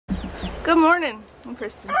Good morning, I'm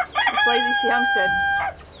Kristen. It's Lazy Homestead.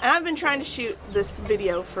 And I've been trying to shoot this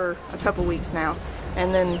video for a couple weeks now,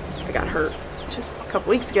 and then I got hurt a couple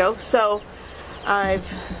weeks ago, so I've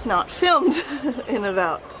not filmed in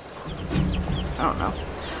about, I don't know,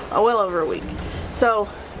 well over a week. So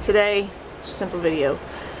today, simple video.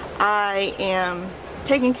 I am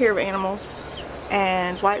taking care of animals,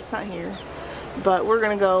 and Wyatt's not here, but we're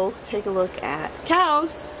gonna go take a look at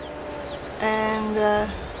cows, and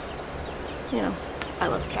you know, I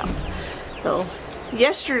love cows. So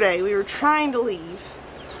yesterday we were trying to leave.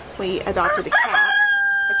 We adopted a cat,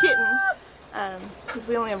 a kitten, because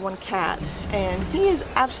we only have one cat, and he is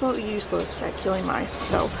absolutely useless at killing mice.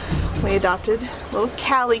 So we adopted a little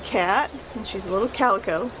Callie cat, and she's a little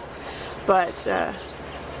calico, but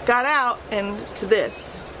got out and to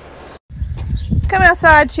this. Come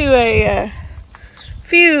outside to a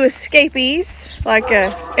few escapees, like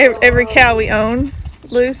every cow we own,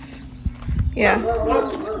 loose. Yeah,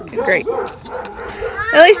 great.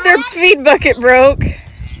 At least their feed bucket broke.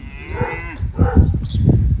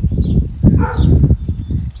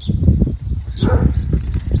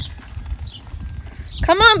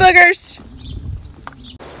 Come on, boogers.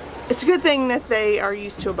 It's a good thing that they are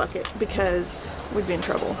used to a bucket because we'd be in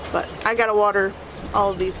trouble. But I gotta water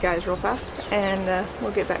all of these guys real fast, and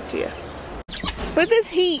we'll get back to you. With this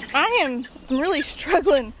heat, I'm really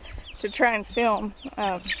struggling to try and film.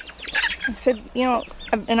 I said, you know,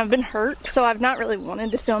 and I've been hurt, so I've not really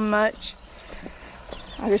wanted to film much.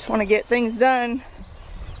 I just want to get things done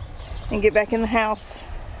and get back in the house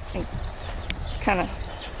and kind of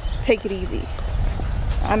take it easy.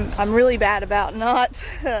 I'm really bad about not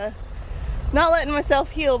letting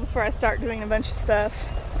myself heal before I start doing a bunch of stuff,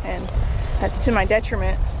 and that's to my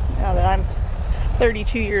detriment now that I'm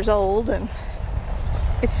 32 years old, and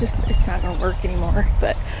it's not going to work anymore.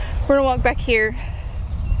 But we're going to walk back here.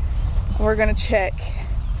 We're gonna check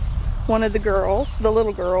one of the girls, the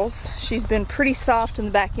little girls. She's been pretty soft in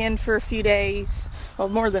the back end for a few days. Well,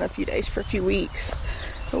 more than a few days, for a few weeks.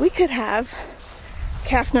 But we could have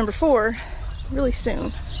calf number 4 really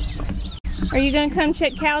soon. Are you gonna come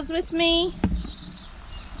check cows with me?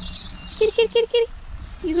 Kitty, kitty, kitty, kitty.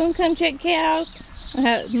 You gonna come check cows?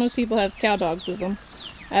 Most people have cow dogs with them.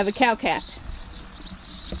 I have a cow cat.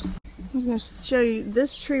 I'm gonna show you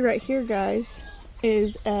this tree right here, guys.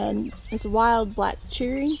 It's a wild black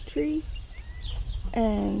cherry tree,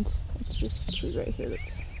 and it's this tree right here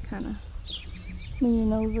that's kind of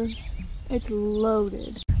leaning over. It's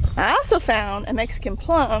loaded. I also found a Mexican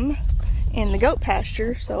plum in the goat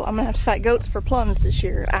pasture, so I'm gonna have to fight goats for plums this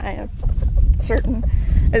year, I am certain.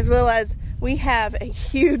 As well as we have a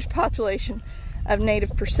huge population of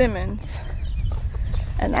native persimmons,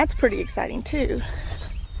 and that's pretty exciting too.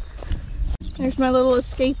 There's my little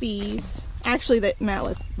escapees. Actually,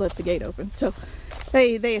 Matt left the gate open, so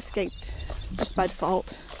they escaped just by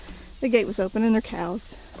default. The gate was open, and they're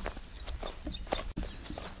cows.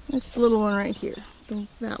 This little one right here,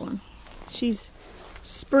 that one. She's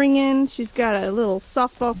springing. She's got a little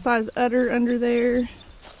softball-sized udder under there.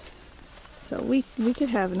 So we could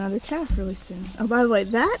have another calf really soon. Oh, by the way,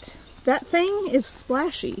 that thing is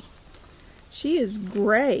splashy. She is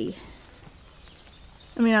gray.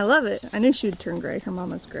 I mean, I love it. I knew she would turn gray. Her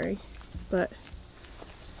mama's gray. But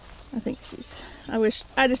I think secretly I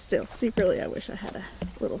wish I had a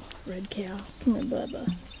little red cow. Come here, Bubba.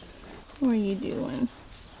 What are you doing?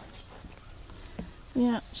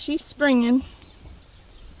 Yeah, she's springing.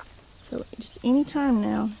 So just any time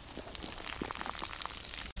now.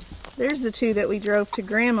 There's the 2 that we drove to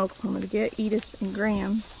Graham, Oklahoma to get, Edith and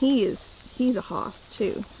Graham. He's a hoss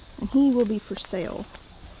too, and he will be for sale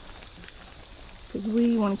because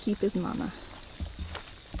we want to keep his mama.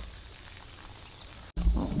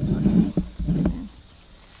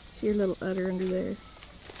 See your little udder under there.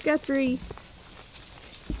 Guthrie.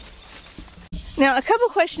 Now, a couple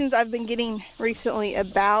questions I've been getting recently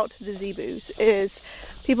about the ZEBUs is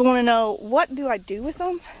people want to know, what do I do with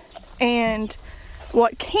them? And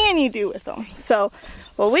what can you do with them? So,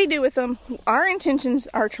 what we do with them, our intentions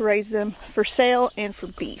are to raise them for sale and for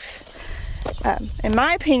beef. In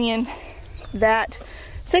my opinion, that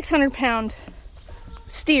 600-pound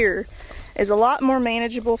steer is a lot more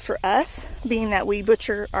manageable for us, being that we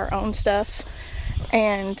butcher our own stuff,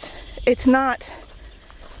 and it's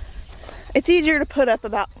easier to put up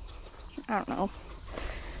about, I don't know,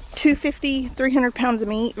 250, 300 pounds of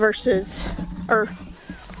meat versus, or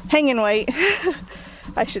hanging weight,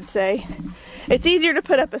 I should say. It's easier to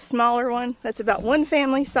put up a smaller one that's about one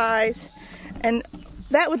family size, and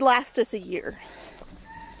that would last us a year,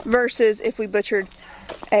 versus if we butchered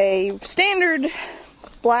a standard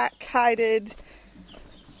black-hided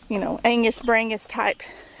you know, Angus, Brangus type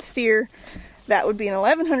steer, that would be an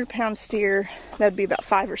 1,100 pound steer. That'd be about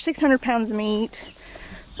 500 or 600 pounds of meat.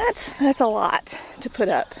 That's a lot to put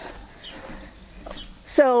up.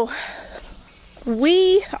 So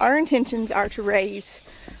our intentions are to raise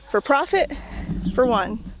for profit for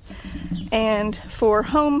one, and for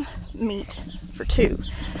home meat for two.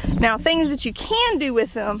 Now, things that you can do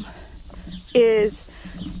with them is,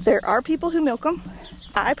 there are people who milk them.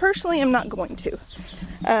 I personally am not going to.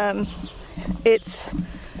 It's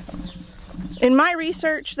in my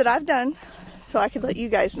research that I've done, so I could let you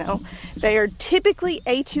guys know, they are typically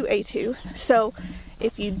A2. So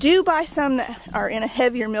if you do buy some that are in a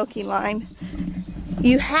heavier milking line,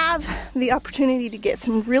 you have the opportunity to get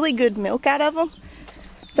some really good milk out of them.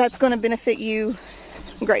 That's going to benefit you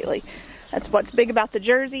greatly. That's what's big about the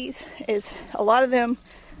Jerseys, is a lot of them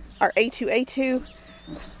are A2,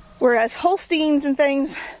 whereas Holsteins and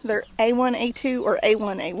things, they're A1, A2, or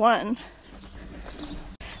A1, A1.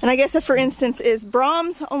 And I guess if, for instance, is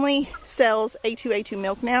Brahms only sells A2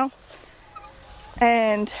 milk now,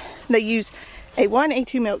 and they use A1,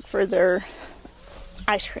 A2 milk for their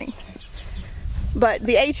ice cream. But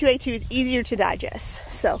the A2 is easier to digest.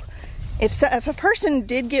 So if a person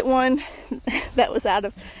did get one that was out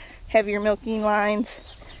of heavier milking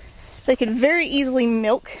lines, they could very easily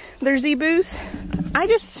milk their ZEBUs.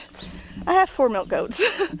 I have 4 milk goats.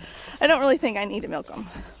 I don't really think I need to milk them.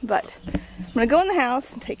 But I'm going to go in the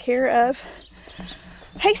house and take care of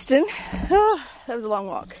Hasten. Oh, that was a long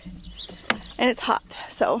walk. And it's hot.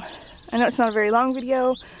 So I know it's not a very long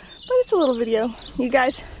video, but it's a little video. You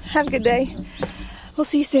guys have a good day. We'll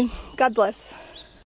see you soon. God bless.